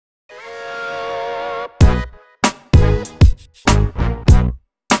If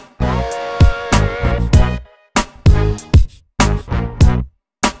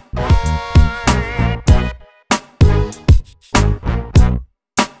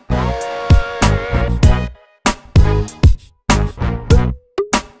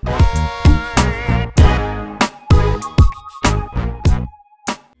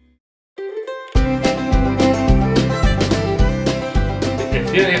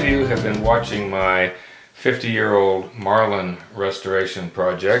any of you have been watching my 50-year-old Marlin restoration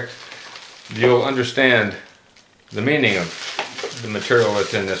project, you'll understand the meaning of the material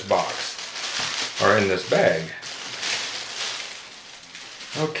that's in this box, or in this bag.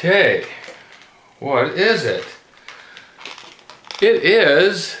 Okay, what is it? It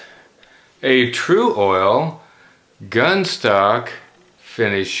is a True Oil gun stock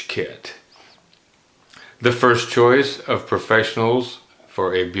finish kit. The first choice of professionals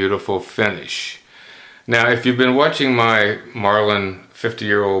for a beautiful finish. Now, if you've been watching my Marlin,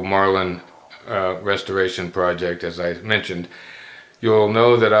 50-year-old Marlin restoration project, as I mentioned, you'll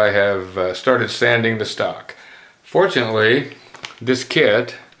know that I have started sanding the stock. Fortunately, this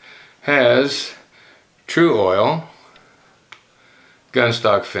kit has True Oil gun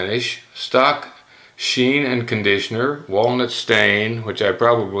stock finish, stock sheen and conditioner, walnut stain, which I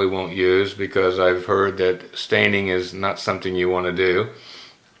probably won't use because I've heard that staining is not something you want to do,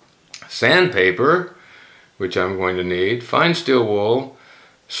 sandpaper, which I'm going to need, fine steel wool,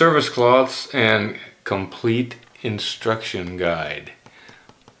 service cloths, and complete instruction guide.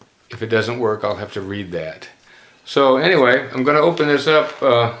 If it doesn't work, I'll have to read that. So anyway, I'm going to open this up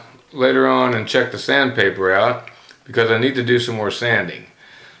later on and check the sandpaper out because I need to do some more sanding.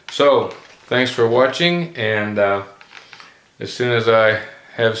 So thanks for watching, and as soon as I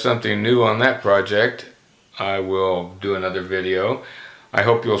have something new on that project, I will do another video. I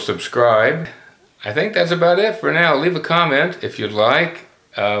hope you'll subscribe. I think that's about it for now. Leave a comment if you'd like.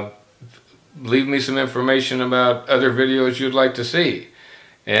 Leave me some information about other videos you'd like to see.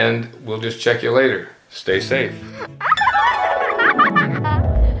 And we'll just check you later. Stay safe.